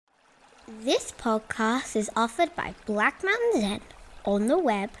This podcast is offered by Black Mountain Zen on the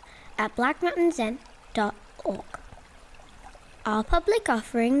web at blackmountainzen.org. All public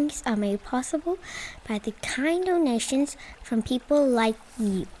offerings are made possible by the kind donations from people like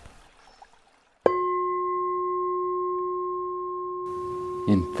you.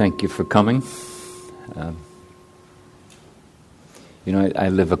 And thank you for coming. I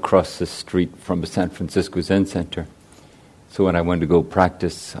live across the street from the San Francisco Zen Center. So when I want to go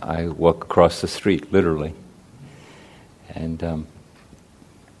practice, I walk across the street, literally. And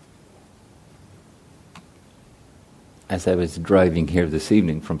as I was driving here this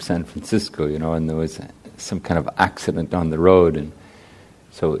evening from San Francisco, and there was some kind of accident on the road, and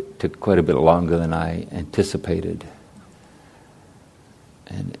so it took quite a bit longer than I anticipated.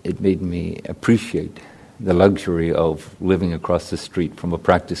 And it made me appreciate the luxury of living across the street from a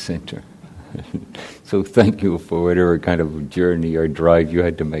practice center. So thank you for whatever kind of journey or drive you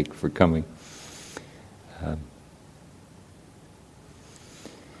had to make for coming.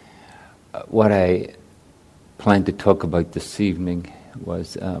 What I planned to talk about this evening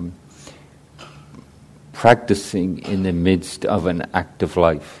was practicing in the midst of an active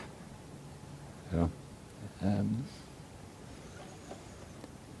life.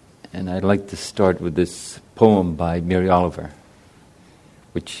 And I'd like to start with this poem by Mary Oliver,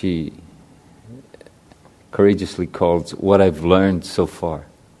 which she courageously calls What I've Learned So Far.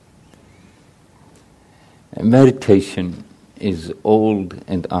 And meditation is old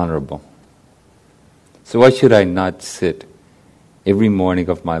and honorable. So why should I not sit every morning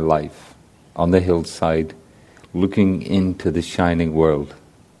of my life on the hillside looking into the shining world?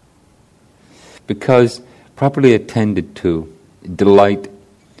 Because properly attended to, delight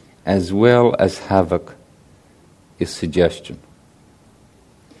as well as havoc is suggestion.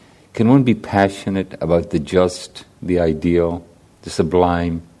 Can one be passionate about the just, the ideal, the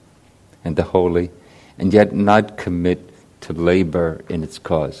sublime, and the holy, and yet not commit to labor in its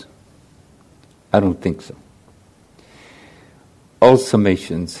cause? I don't think so. All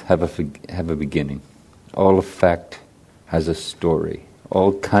summations have a beginning. All effect has a story.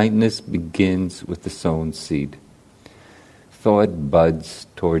 All kindness begins with the sown seed. Thought buds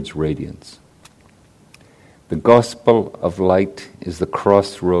towards radiance. The gospel of light is the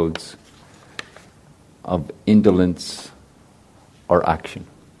crossroads of indolence or action.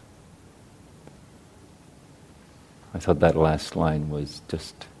 I thought that last line was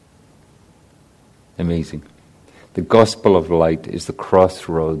just amazing. The gospel of light is the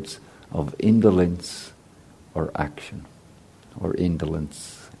crossroads of indolence or action, or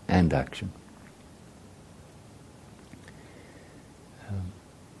indolence and action.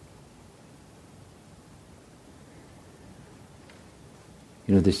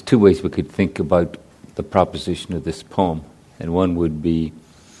 There's two ways we could think about the proposition of this poem. And one would be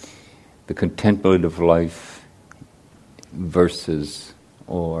the contemplative life versus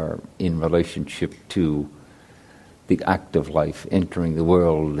or in relationship to the active life, entering the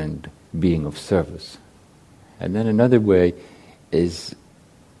world and being of service. And then another way is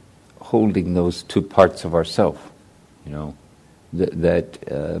holding those two parts of ourself,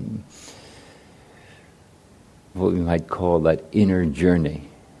 what we might call that inner journey,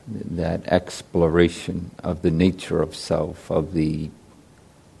 that exploration of the nature of self, of the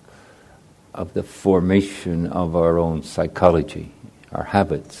formation of our own psychology, our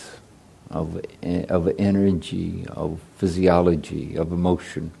habits, of energy, of physiology, of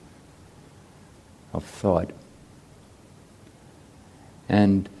emotion, of thought.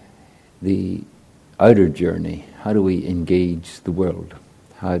 And the outer journey, how do we engage the world?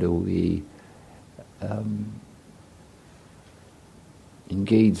 How do we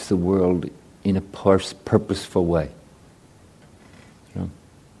engage the world in a purposeful way?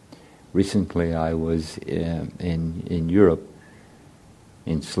 Recently I was in Europe,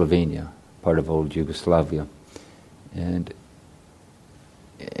 in Slovenia, part of old Yugoslavia, and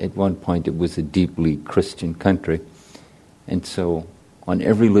at one point it was a deeply Christian country, and so on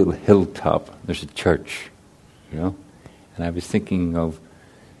every little hilltop there's a church, and I was thinking of,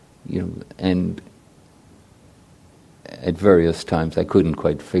 and at various times I couldn't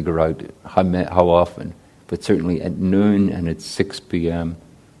quite figure out how often, but certainly at noon and at 6 p.m.,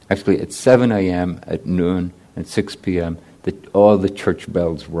 actually at 7 a.m., at noon, and 6 p.m., all the church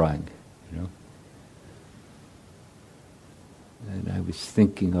bells rang, And I was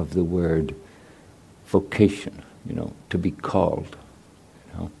thinking of the word vocation, to be called,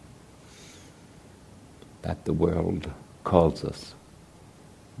 that the world calls us,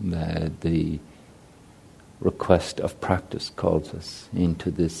 that the request of practice calls us into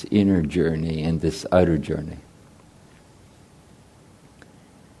this inner journey and this outer journey.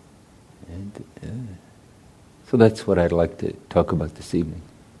 And so that's what I'd like to talk about this evening.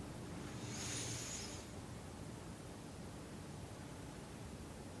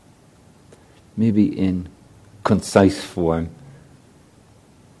 Maybe in concise form,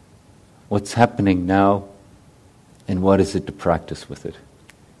 what's happening now and what is it to practice with it?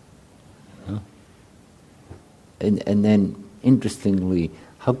 Huh? And then, interestingly,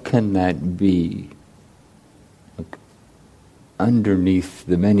 how can that be underneath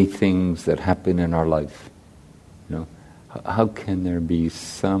the many things that happen in our life? How can there be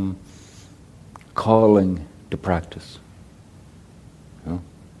some calling to practice?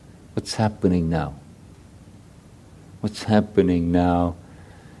 What's happening now? What's happening now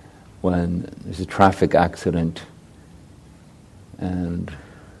when there's a traffic accident and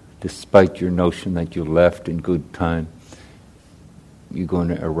despite your notion that you left in good time, you're going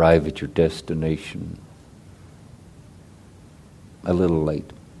to arrive at your destination a little late,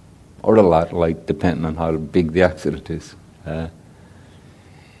 or a lot late, depending on how big the accident is.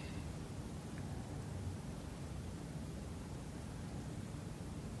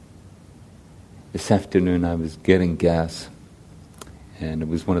 This afternoon I was getting gas, and it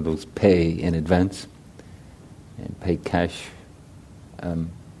was one of those pay in advance and pay cash.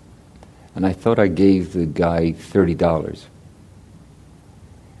 And I thought I gave the guy $30.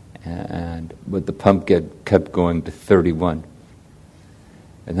 But the pump kept going to 31.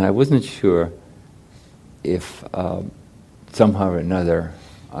 And then I wasn't sure if somehow or another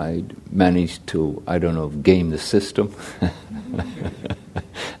I'd managed to, game the system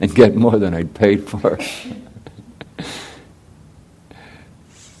and get more than I'd paid for.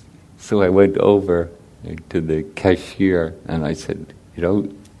 So I went over to the cashier and I said,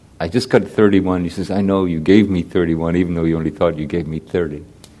 I just got 31. He says, I know you gave me 31 even though you only thought you gave me 30.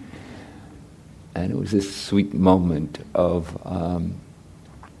 And it was this sweet moment of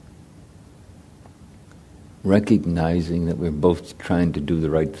recognizing that we're both trying to do the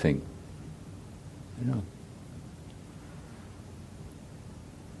right thing.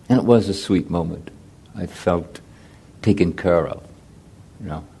 And it was a sweet moment. I felt taken care of.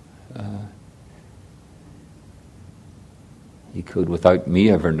 He could, without me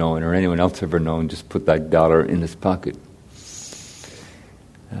ever knowing or anyone else ever knowing, just put that dollar in his pocket.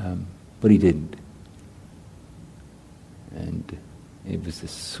 But he didn't. And it was a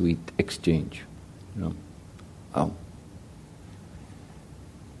sweet exchange. Oh,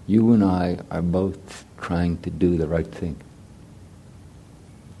 you and I are both trying to do the right thing.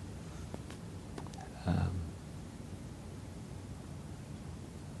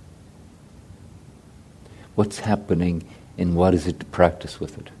 What's happening and what is it to practice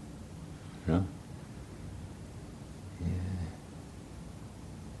with it? Yeah.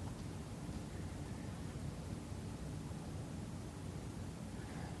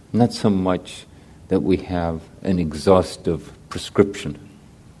 Not so much that we have an exhaustive prescription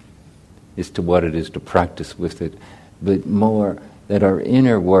as to what it is to practice with it, but more that our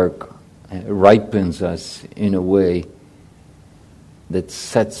inner work ripens us in a way that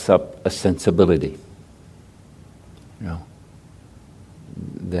sets up a sensibility.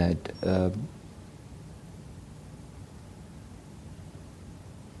 That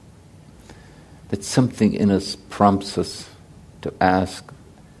something in us prompts us to ask,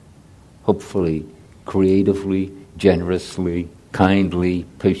 hopefully creatively, generously, kindly,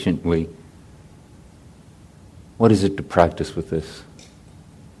 patiently, what is it to practice with this?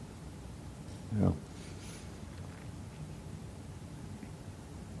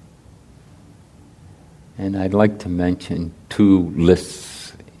 And I'd like to mention two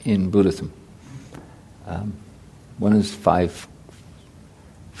lists in Buddhism. One is five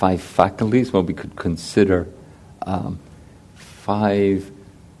faculties. Well, we could consider 5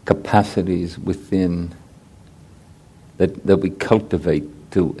 capacities within that we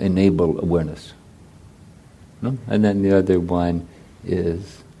cultivate to enable awareness. And then the other one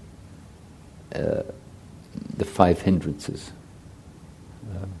is the 5 hindrances.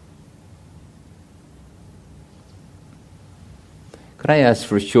 Could I ask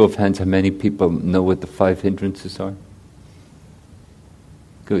for a show of hands how many people know what the 5 hindrances are?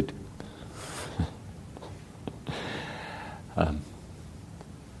 Good.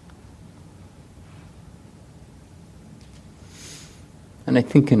 And I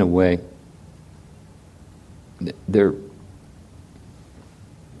think in a way, they're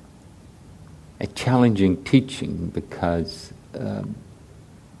a challenging teaching because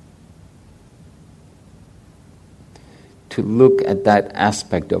to look at that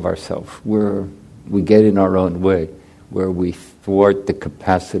aspect of ourselves where we get in our own way, where we thwart the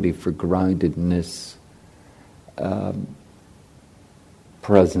capacity for groundedness,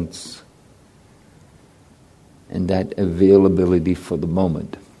 presence, and that availability for the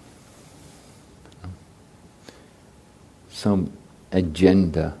moment. Some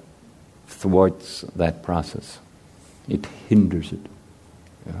agenda thwarts that process. It hinders it.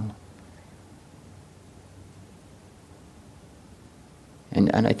 You know?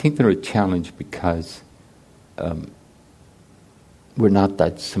 And I think they're a challenge because we're not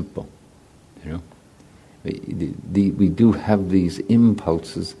that simple. You know, we do have these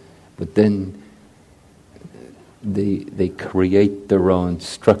impulses, but then they create their own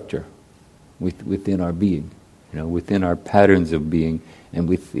structure within our being. You know, within our patterns of being and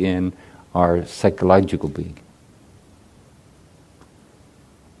within our psychological being.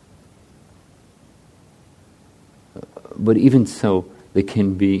 But even so, they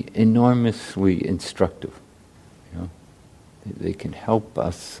can be enormously instructive. You know, they can help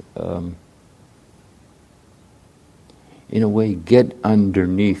us, in a way, get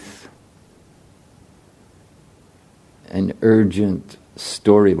underneath an urgent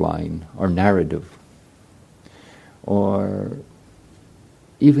storyline or narrative, or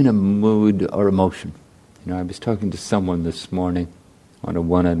even a mood or emotion. You know, I was talking to someone this morning on a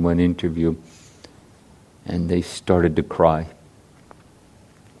one-on-one interview, and they started to cry.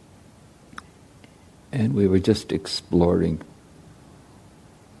 And we were just exploring,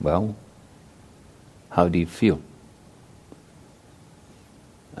 well, how do you feel?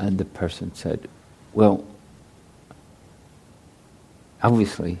 And the person said, well,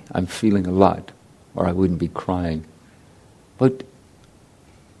 obviously I'm feeling a lot, or I wouldn't be crying. But,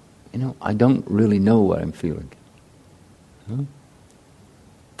 you know, I don't really know what I'm feeling. Huh?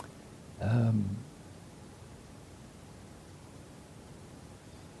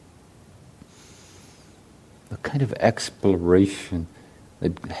 The kind of exploration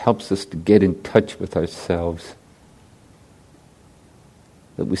that helps us to get in touch with ourselves,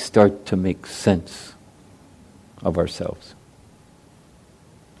 that we start to make sense of ourselves,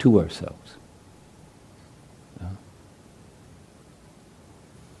 to ourselves.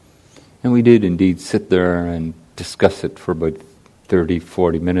 And we did indeed sit there and discuss it for about 30,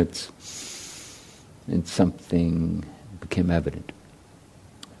 40 minutes, and something became evident.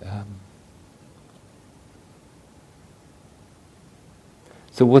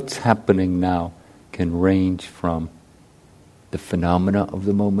 So what's happening now can range from the phenomena of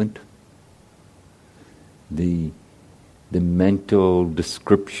the moment, the mental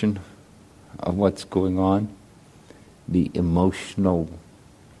description of what's going on, the emotional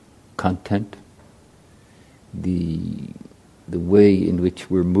content, the way in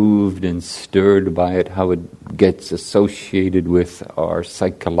which we're moved and stirred by it, how it gets associated with our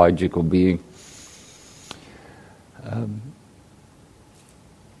psychological being.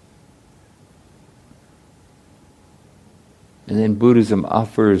 And then Buddhism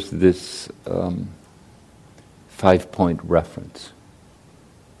offers this 5-point reference.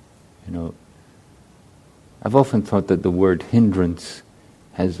 You know, I've often thought that the word hindrance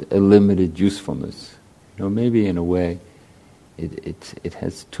has a limited usefulness. You know, maybe in a way, it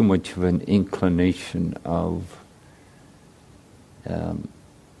has too much of an inclination of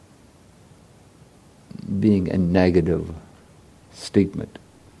being a negative statement.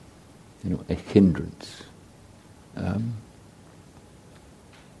 You know, a hindrance.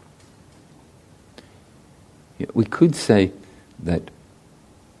 We could say that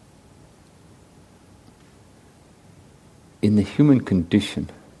in the human condition,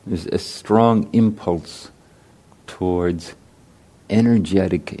 there's a strong impulse towards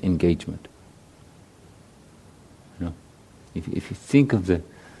energetic engagement. You know, if you think of the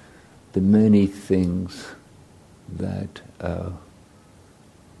many things that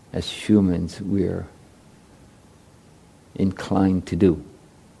as humans we're inclined to do,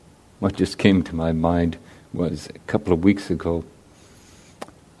 what just came to my mind was a couple of weeks ago,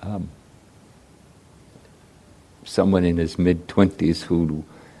 someone in his mid-20s who,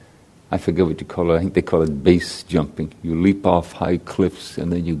 I forget what you call it, I think they call it base jumping. You leap off high cliffs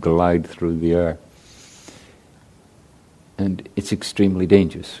and then you glide through the air. And it's extremely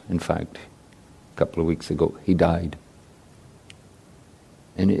dangerous. In fact, a couple of weeks ago, he died.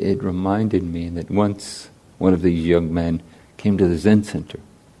 And it reminded me that once one of these young men came to the Zen Center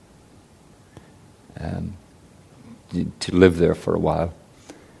to live there for a while.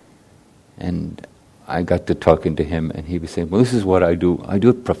 And I got to talking to him, and he was saying, well, this is what I do. I do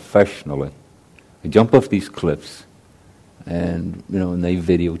it professionally. I jump off these cliffs, and and they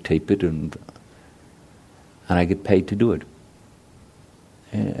videotape it, and I get paid to do it.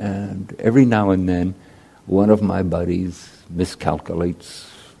 And every now and then, one of my buddies miscalculates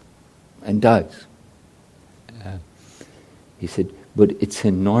and dies. He said, but it's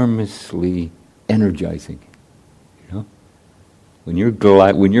enormously energizing. when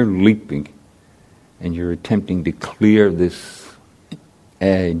you're leaping and you're attempting to clear this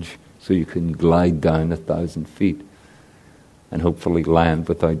edge so you can glide down 1,000 feet and hopefully land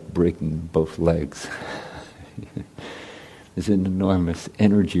without breaking both legs. There's an enormous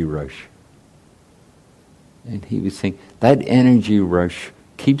energy rush. And he was saying, that energy rush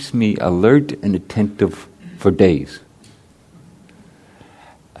keeps me alert and attentive for days.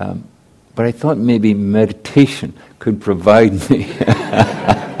 But I thought maybe meditation could provide me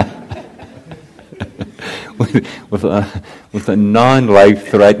with a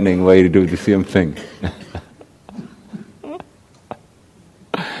non-life-threatening way to do the same thing.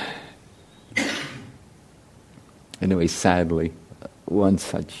 Anyway, sadly, one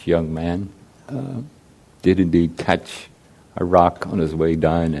such young man did indeed catch a rock on his way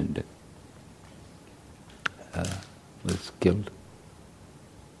down and was killed.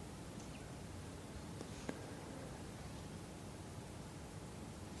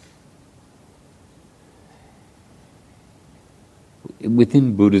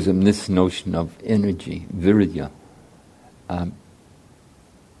 Within Buddhism, this notion of energy, virya, that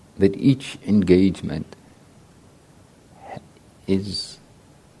each engagement is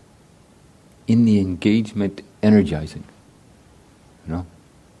in the engagement energizing, you know?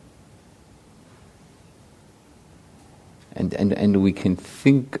 And we can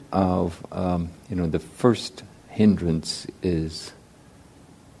think of, the first hindrance is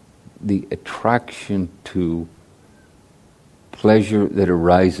the attraction to pleasure that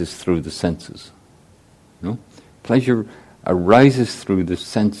arises through the senses. You know? Pleasure arises through the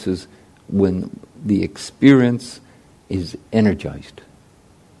senses when the experience is energized.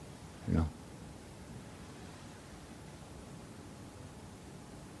 You know?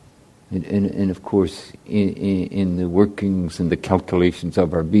 And of course, in the workings and the calculations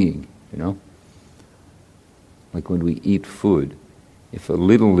of our being, you know, like when we eat food, if a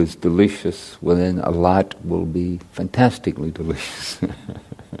little is delicious, well then a lot will be fantastically delicious.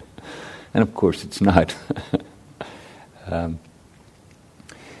 And of course it's not.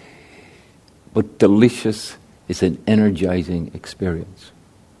 But delicious is an energizing experience.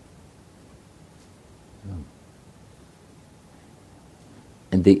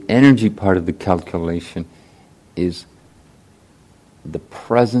 And the energy part of the calculation is the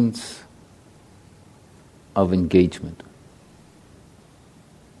presence of engagement.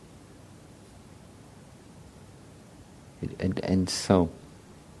 And so,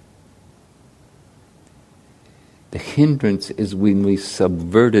 the hindrance is when we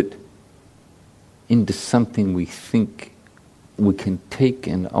subvert it into something we think we can take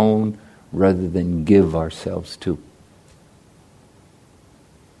and own rather than give ourselves to.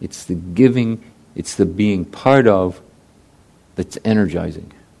 It's the giving, it's the being part of that's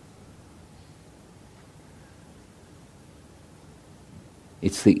energizing.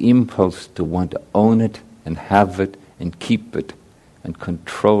 It's the impulse to want to own it and have it and keep it and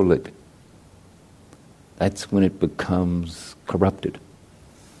control it. That's when it becomes corrupted.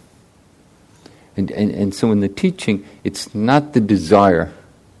 And so in the teaching, it's not the desire,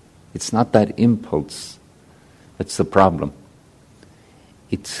 it's not that impulse that's the problem.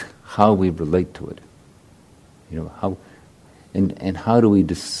 It's how we relate to it. You know, how and how do we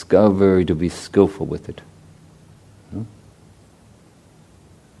discover to be skillful with it? You know?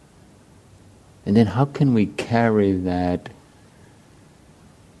 And then how can we carry that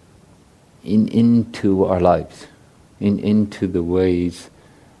into our lives, into the ways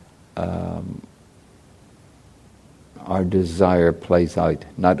our desire plays out,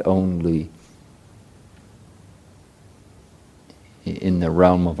 not only in the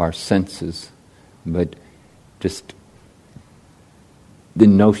realm of our senses, but just the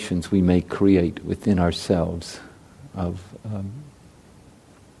notions we may create within ourselves of,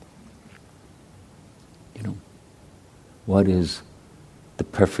 what is the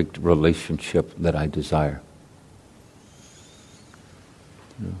perfect relationship that I desire?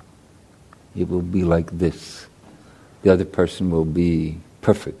 It will be like this. The other person will be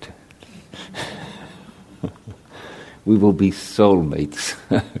perfect. We will be soulmates.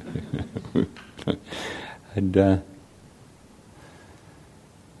 And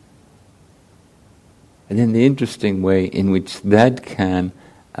then the interesting way in which that can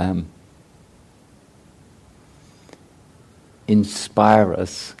inspire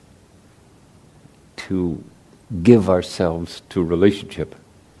us to give ourselves to relationship.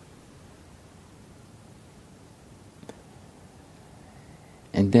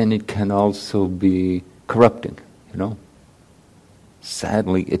 And then it can also be corrupting, you know.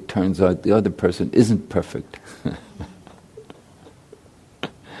 Sadly, it turns out the other person isn't perfect.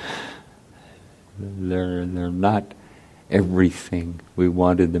 They're not everything we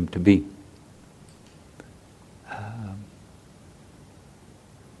wanted them to be.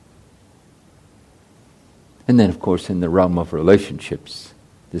 And then, of course, in the realm of relationships,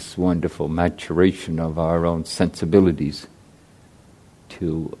 this wonderful maturation of our own sensibilities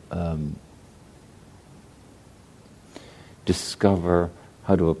to discover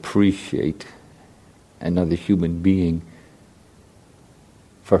how to appreciate another human being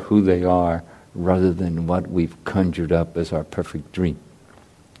for who they are, rather than what we've conjured up as our perfect dream.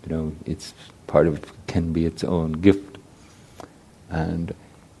 It's part of it can be its own gift. And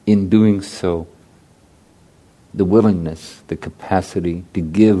in doing so, the willingness, the capacity to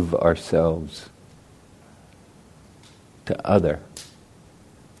give ourselves to other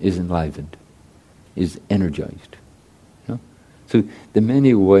is enlivened, is energized. So the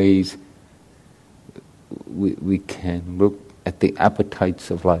many ways we can look at the appetites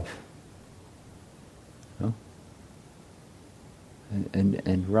of life.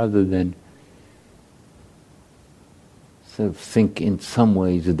 And rather than sort of think in some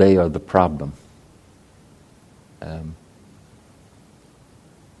ways they are the problem,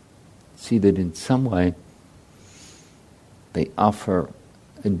 see that in some way they offer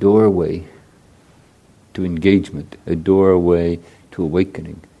a doorway to engagement, a doorway to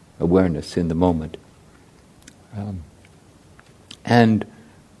awakening, awareness in the moment. And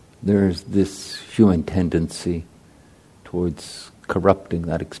there's this human tendency towards corrupting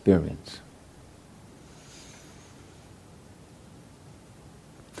that experience.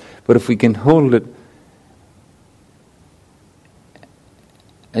 But if we can hold it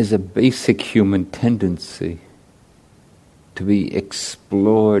as a basic human tendency to be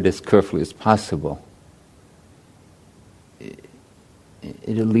explored as carefully as possible,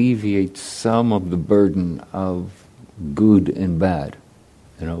 it alleviates some of the burden of good and bad,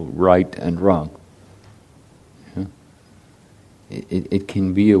 right and wrong. It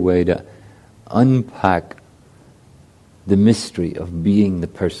can be a way to unpack the mystery of being the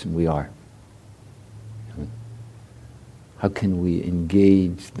person we are. How can we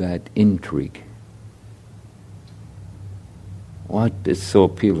engage that intrigue? What is so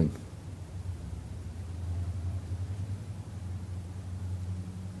appealing?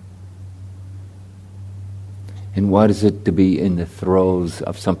 And what is it to be in the throes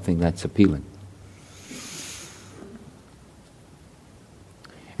of something that's appealing?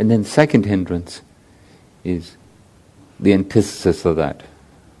 And then second hindrance is the antithesis of that.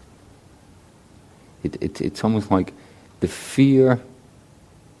 It's almost like the fear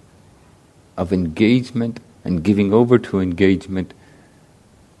of engagement and giving over to engagement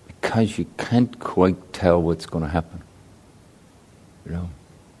because you can't quite tell what's going to happen.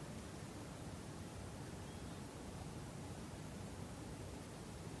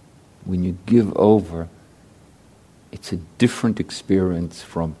 When you give over, it's a different experience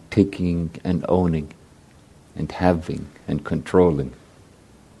from taking and owning and having and controlling.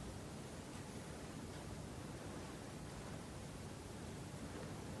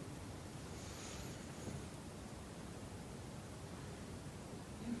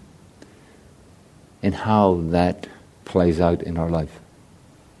 And how that plays out in our life.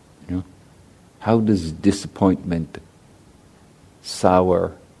 How does disappointment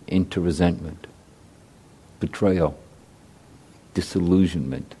sour into resentment, betrayal,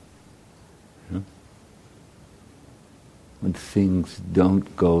 disillusionment? When things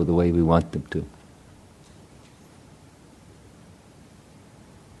don't go the way we want them to.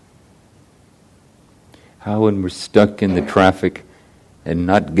 How when we're stuck in the traffic and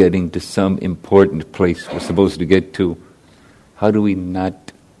not getting to some important place we're supposed to get to, how do we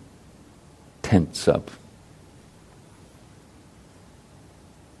not tense up?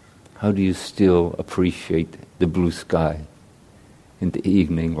 How do you still appreciate the blue sky and the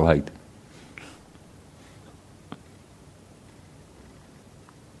evening light?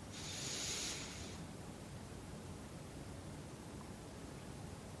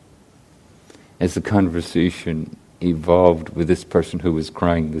 As the conversation evolved with this person who was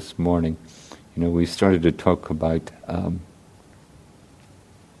crying this morning, we started to talk about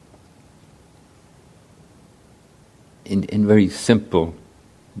in very simple,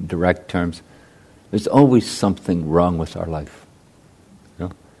 direct terms, there's always something wrong with our life.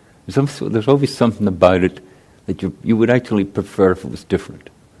 There's always something about it that you would actually prefer if it was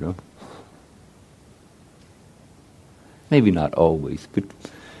different. Maybe not always, but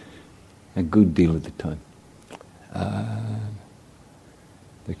a good deal of the time.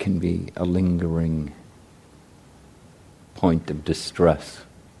 There can be a lingering point of distress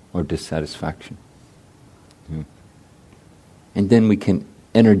or dissatisfaction. And then we can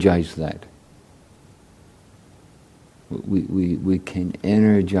energize that We can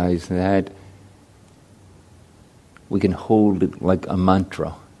energize that. We can hold it like a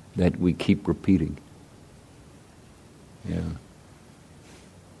mantra that we keep repeating. Yeah.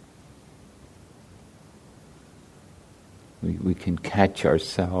 We can catch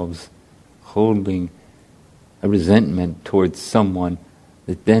ourselves holding a resentment towards someone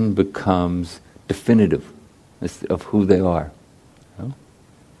that then becomes definitive of who they are. You know?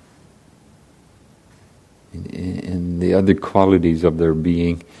 And the other qualities of their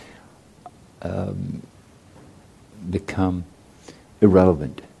being become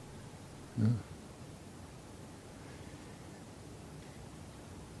irrelevant. You know?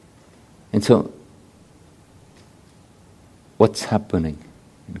 And so, what's happening?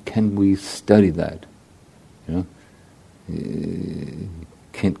 Can we study that? You know?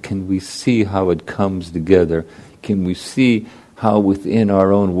 Can we see how it comes together? Can we see how within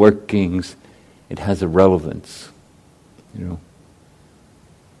our own workings it has a relevance? You know?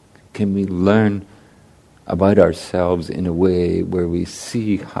 Can we learn about ourselves in a way where we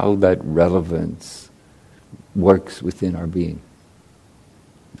see how that relevance works within our being?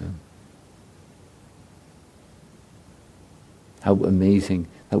 You know? How amazing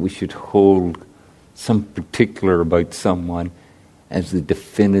that we should hold some particular about someone as the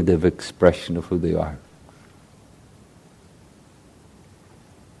definitive expression of who they are.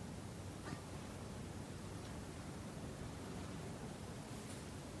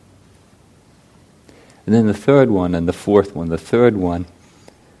 And then the third one and the fourth one. The third one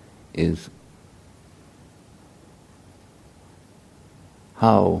is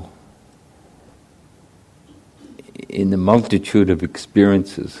how in the multitude of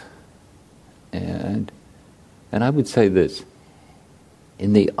experiences, and I would say this,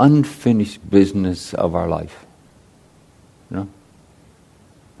 in the unfinished business of our life, you know,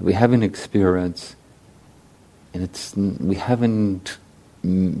 we have an experience, and we haven't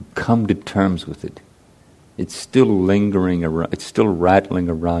come to terms with it. It's still lingering around. It's still rattling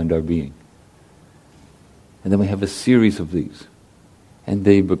around our being. And then we have a series of these, and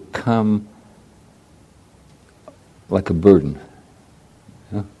they become like a burden.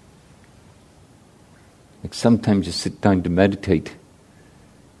 You know? Like sometimes you sit down to meditate.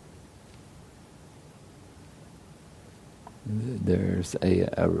 There's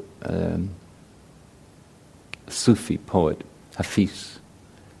a Sufi poet, Hafiz,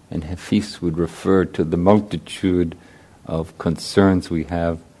 and Hafiz would refer to the multitude of concerns we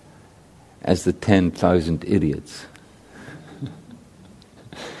have as the 10,000 idiots.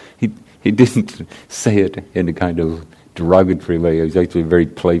 He didn't say it in a kind of derogatory way. It was actually a very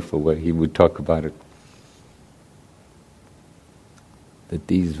playful way. He would talk about it. That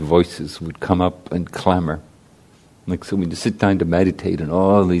these voices would come up and clamor. Like so when you sit down to meditate and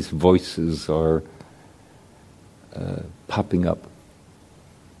all these voices are popping up.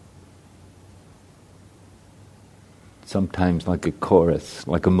 Sometimes like a chorus,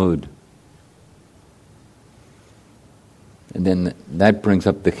 like a mood. And then that brings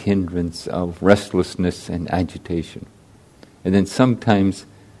up the hindrance of restlessness and agitation. And then sometimes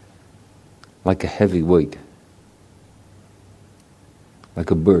like a heavy weight,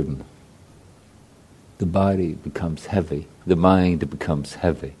 like a burden. The body becomes heavy, the mind becomes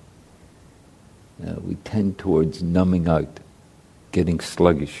heavy. We tend towards numbing out, getting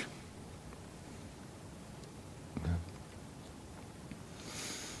sluggish.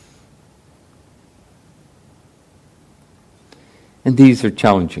 And these are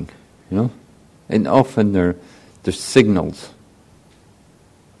challenging, you know, and often they're signals.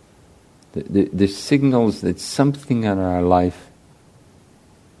 They're signals that something in our life,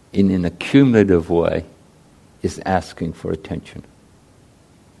 in an accumulative way, is asking for attention.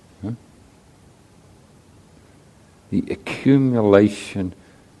 Huh? The accumulation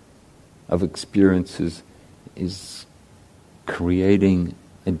of experiences is creating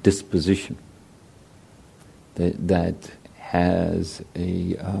a disposition that has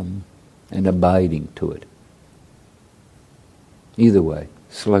an abiding to it. Either way,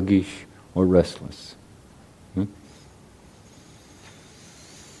 sluggish or restless. Hmm?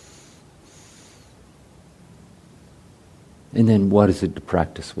 And then what is it to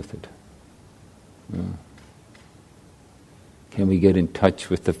practice with it? Can we get in touch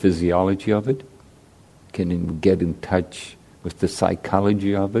with the physiology of it? Can we get in touch with the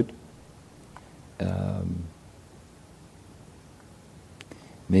psychology of it?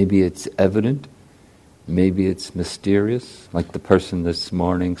 Maybe it's evident, maybe it's mysterious, like the person this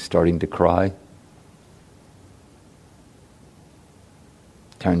morning starting to cry.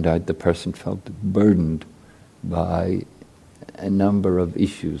 Turned out the person felt burdened by a number of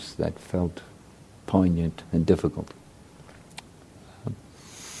issues that felt poignant and difficult.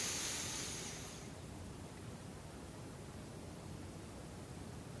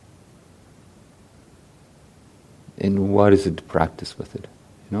 and what is it to practice with it?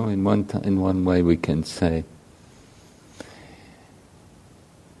 In one way we can say,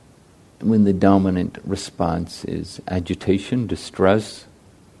 when the dominant response is agitation, distress,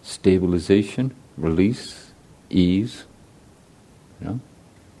 stabilization, release, ease,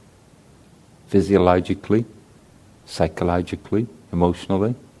 physiologically, psychologically,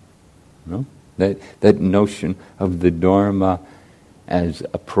 emotionally, that notion of the Dharma as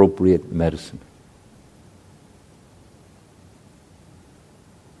appropriate medicine.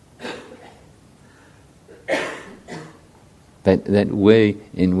 That way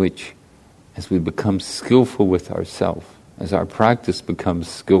in which, as we become skillful with ourselves, as our practice becomes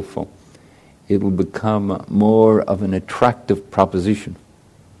skillful, it will become more of an attractive proposition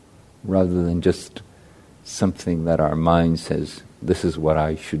rather than just something that our mind says, this is what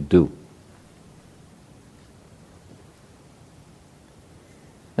I should do.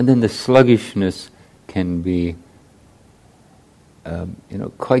 And then the sluggishness can be,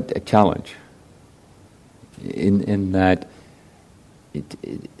 quite a challenge in that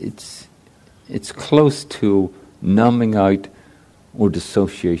it's close to numbing out or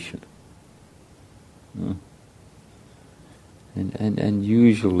dissociation. And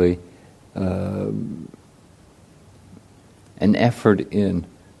usually an effort in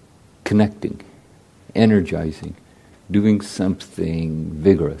connecting, energizing, doing something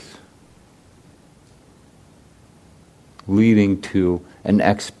vigorous, leading to an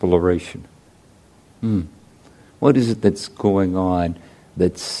exploration. What is it that's going on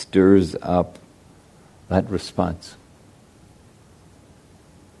that stirs up that response?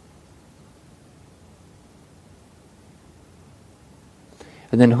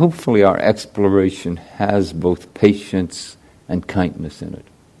 And then hopefully our exploration has both patience and kindness in it.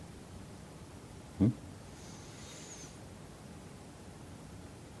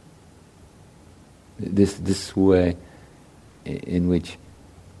 This way in which,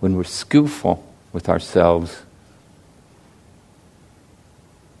 when we're skillful with ourselves,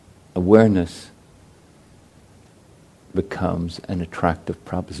 awareness becomes an attractive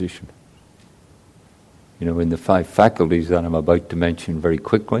proposition. In the 5 faculties that I'm about to mention very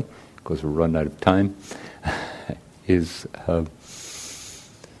quickly, because we're running out of time, is the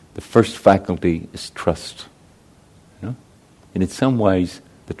first faculty is trust. And in some ways,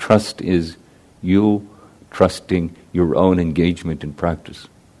 the trust is you trusting your own engagement in practice.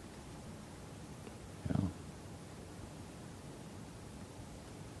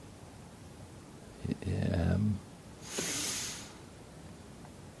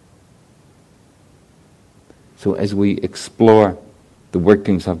 So as we explore the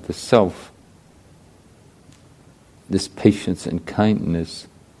workings of the self, this patience and kindness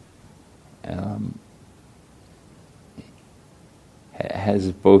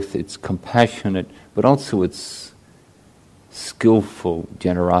has both its compassionate but also its skillful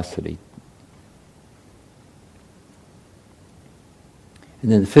generosity.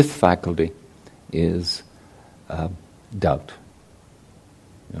 And then the 5th faculty is doubt.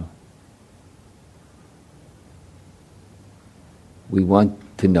 We want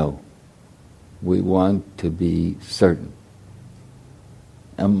to know. We want to be certain.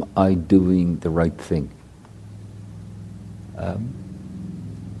 Am I doing the right thing?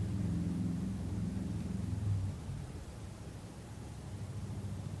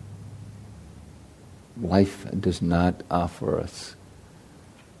 Life does not offer us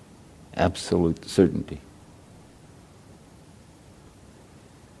absolute certainty.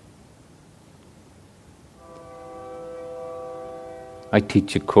 I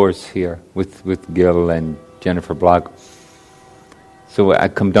teach a course here with Gil and Jennifer Block. So I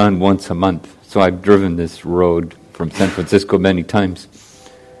come down once a month. So I've driven this road from San Francisco many times.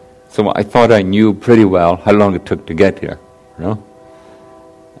 So I thought I knew pretty well how long it took to get here,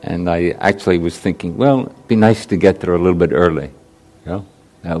 And I actually was thinking, well, it'd be nice to get there a little bit early,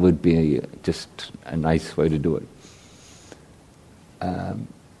 That would be just a nice way to do it.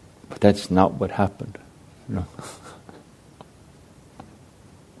 But that's not what happened,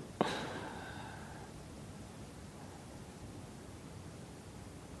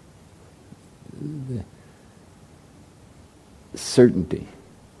 The certainty,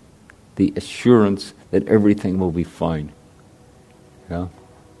 the assurance that everything will be fine.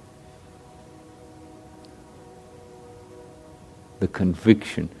 The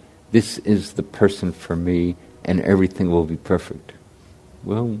conviction, this is the person for me and everything will be perfect.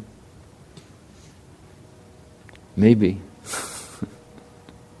 Well, maybe.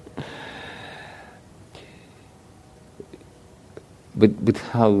 But with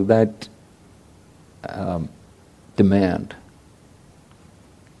how that demand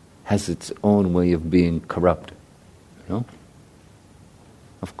has its own way of being corrupt. No?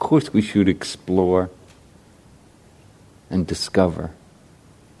 Of course we should explore and discover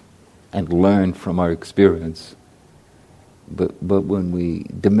and learn from our experience. But when we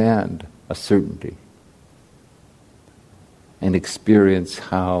demand a certainty and experience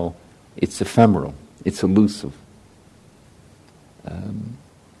how it's ephemeral, it's elusive,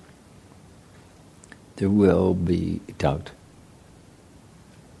 there will be doubt.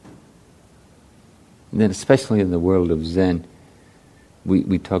 And then especially in the world of Zen,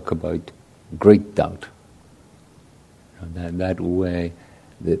 we talk about great doubt. That way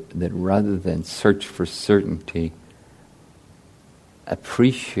that rather than search for certainty,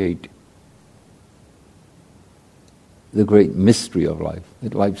 appreciate the great mystery of life,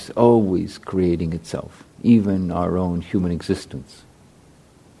 that life's always creating itself, even our own human existence.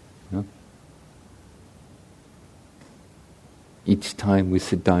 Each time we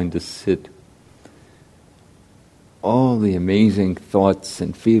sit down to sit, all the amazing thoughts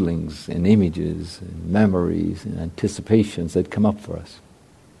and feelings and images and memories and anticipations that come up for us.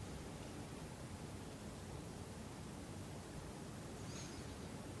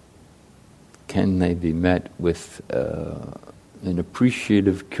 Can they be met with an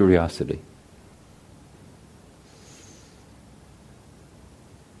appreciative curiosity?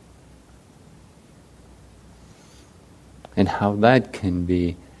 And how that can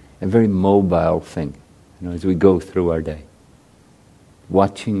be a very mobile thing, as we go through our day,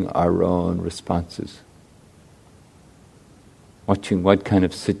 watching our own responses, watching what kind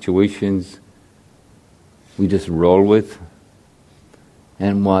of situations we just roll with,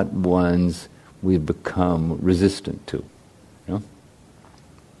 and what ones we've become resistant to.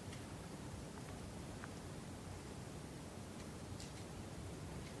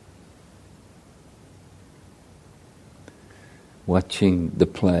 Watching the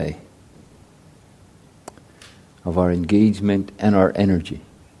play of our engagement and our energy.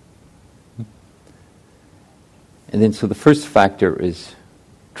 And then so the first factor is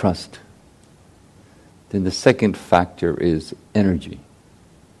trust. Then the second factor is energy.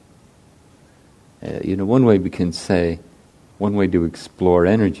 One way we can say, one way to explore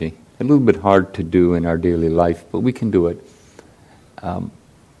energy, a little bit hard to do in our daily life, but we can do it,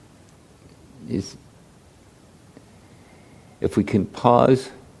 is if we can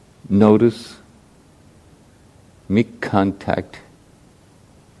pause, notice, make contact,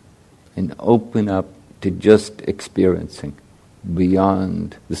 and open up to just experiencing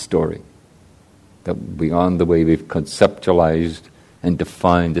beyond the story, beyond the way we've conceptualized and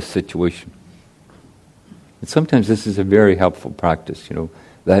defined the situation. And sometimes this is a very helpful practice,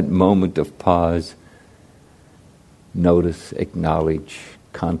 that moment of pause, notice, acknowledge,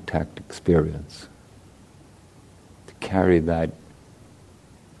 contact, experience. To carry that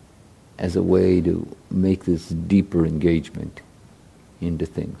as a way to make this deeper engagement into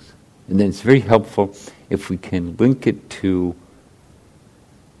things. And then it's very helpful if we can link it to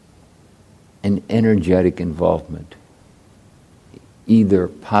an energetic involvement, either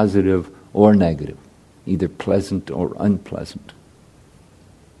positive or negative, either pleasant or unpleasant.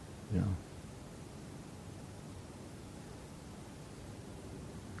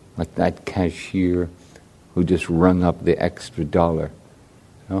 Like that cashier who just rung up the extra $1.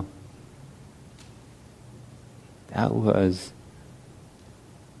 That was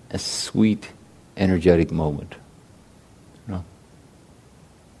a sweet, energetic moment. And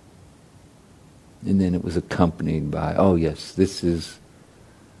then it was accompanied by, oh yes, this is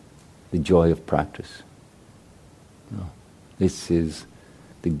the joy of practice. This is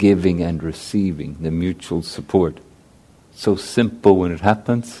the giving and receiving, the mutual support. So simple when it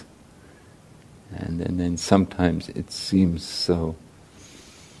happens, and then sometimes it seems so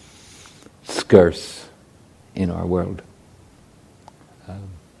scarce in our world.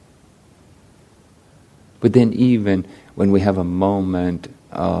 But then even when we have a moment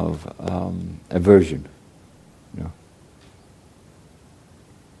of aversion,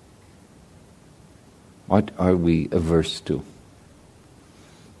 what are we averse to?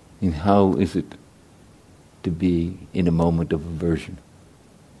 And how is it to be in a moment of aversion?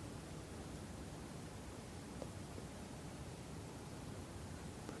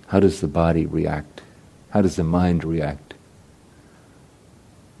 How does the body react? How does the mind react?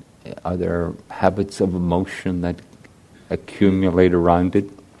 Are there habits of emotion that accumulate around it?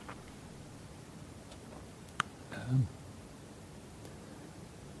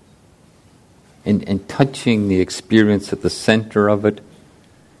 And touching the experience at the center of it,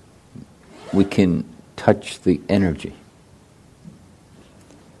 we can touch the energy.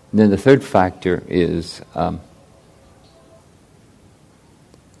 And then the third factor is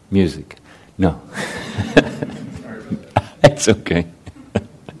music. No. That's okay.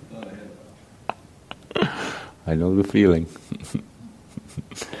 I know the feeling.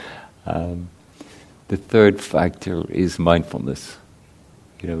 The third factor is mindfulness.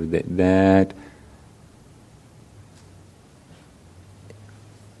 That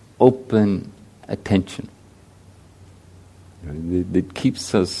open attention that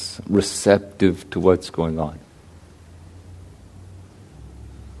keeps us receptive to what's going on.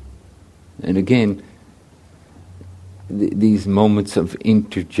 And again, these moments of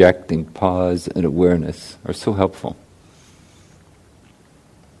interjecting pause and awareness are so helpful.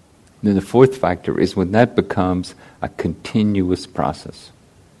 Then the fourth factor is when that becomes a continuous process,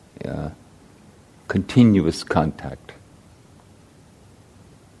 continuous contact.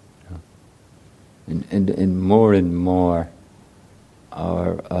 And more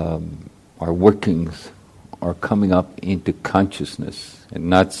our workings are coming up into consciousness, and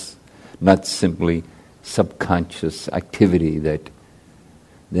not simply subconscious activity that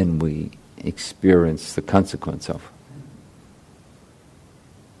then we experience the consequence of.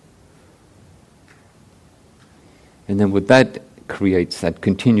 And then what that creates, that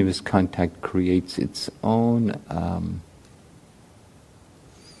continuous contact creates its own,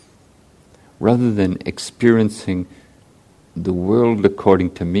 rather than experiencing the world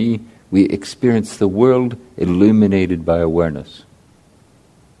according to me, we experience the world illuminated by awareness.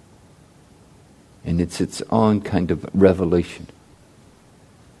 And it's its own kind of revelation.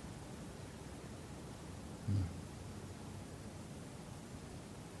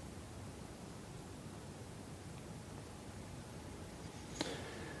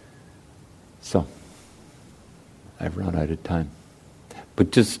 So, I've run out of time.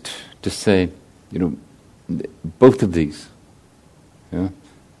 But just to say, both of these,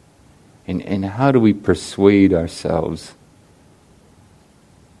 and how do we persuade ourselves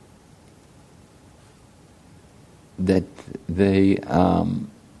that they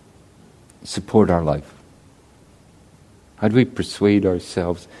support our life? How do we persuade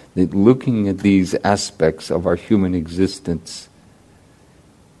ourselves that looking at these aspects of our human existence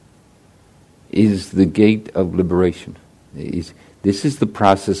is the gate of liberation? This is the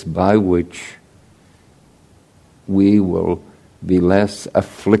process by which we will be less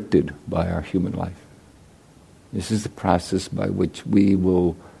afflicted by our human life. This is the process by which we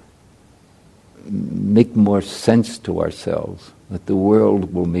will make more sense to ourselves, that the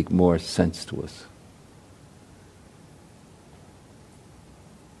world will make more sense to us.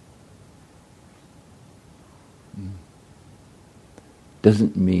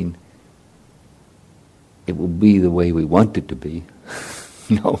 Doesn't mean it will be the way we want it to be.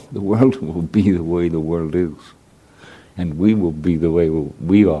 No, the world will be the way the world is. And we will be the way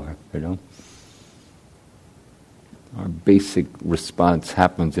we are, Our basic response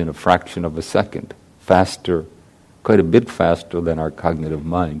happens in a fraction of a second, faster, quite a bit faster than our cognitive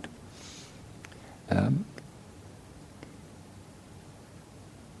mind. But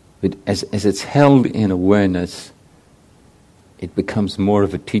as it's held in awareness, it becomes more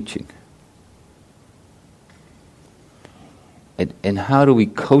of a teaching. And how do we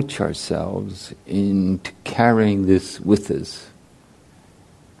coach ourselves into carrying this with us,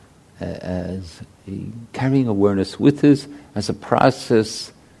 carrying awareness with us as a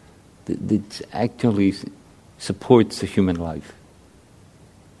process that actually supports the human life,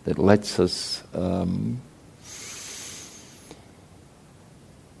 that lets us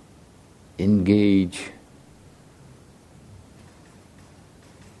engage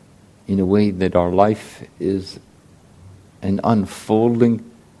in a way that our life is an unfolding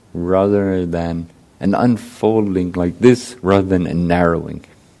rather than an unfolding like this rather than a narrowing.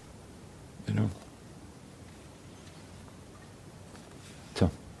 So,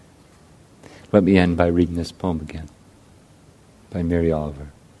 let me end by reading this poem again by Mary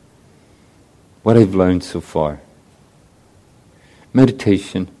Oliver. What I've learned so far.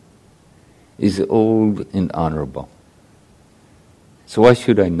 Meditation is old and honorable. So why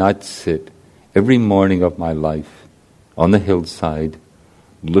should I not sit every morning of my life on the hillside,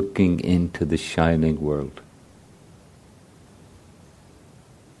 looking into the shining world?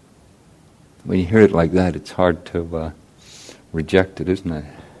 When you hear it like that, it's hard to reject it, isn't it?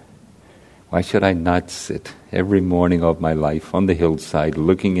 Why should I not sit every morning of my life on the hillside,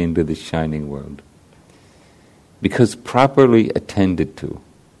 looking into the shining world? Because properly attended to,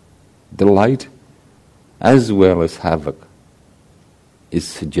 delight as well as havoc is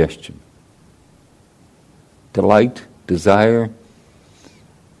suggestion. Delight, desire,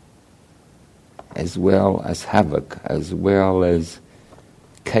 as well as havoc, as well as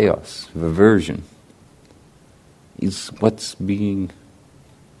chaos, aversion, is what's being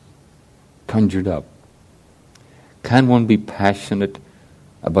conjured up. Can one be passionate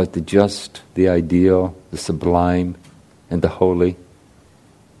about the just, the ideal, the sublime, and the holy,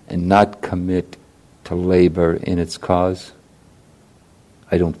 and not commit to labor in its cause?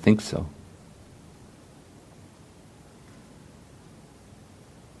 I don't think so.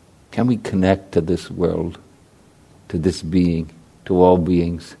 Can we connect to this world, to this being, to all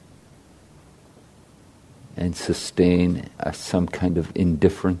beings, and sustain some kind of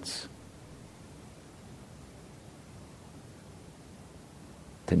indifference?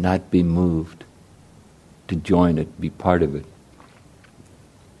 To not be moved, to join it, be part of it.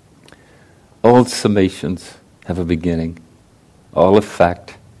 All summations have a beginning. All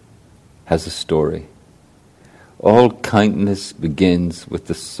effect has a story. All kindness begins with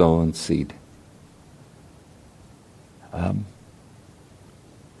the sown seed.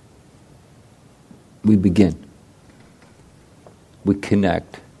 We begin. We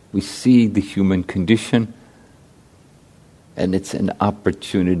connect. We see the human condition, and it's an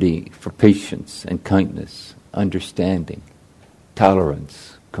opportunity for patience and kindness, understanding,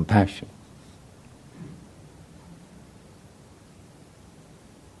 tolerance, compassion.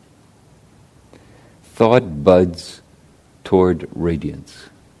 Thought buds toward radiance.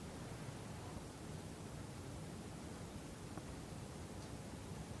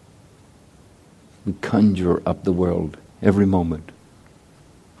 We conjure up the world every moment.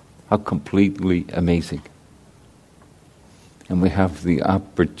 How completely amazing. And we have the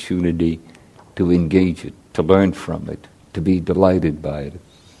opportunity to engage it, to learn from it, to be delighted by it.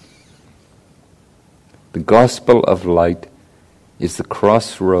 The gospel of light is the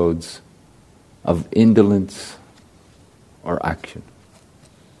crossroads of indolence or action.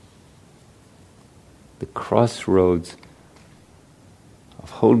 The crossroads of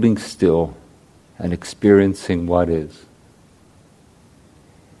holding still and experiencing what is,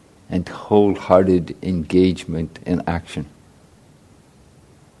 and wholehearted engagement in action.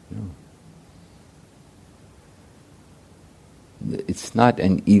 It's not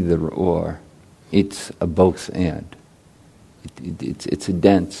an either or, it's a both and. It's a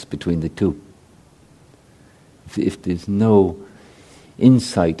dance between the two. If there's no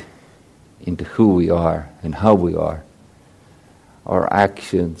insight into who we are and how we are, our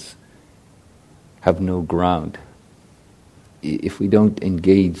actions have no ground. If we don't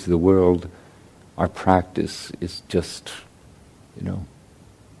engage the world, our practice is just,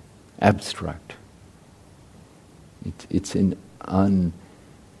 abstract. It's an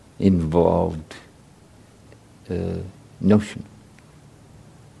uninvolved notion.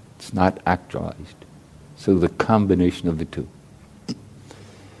 It's not actualized. So the combination of the two.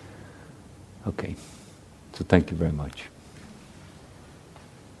 Okay, so thank you very much.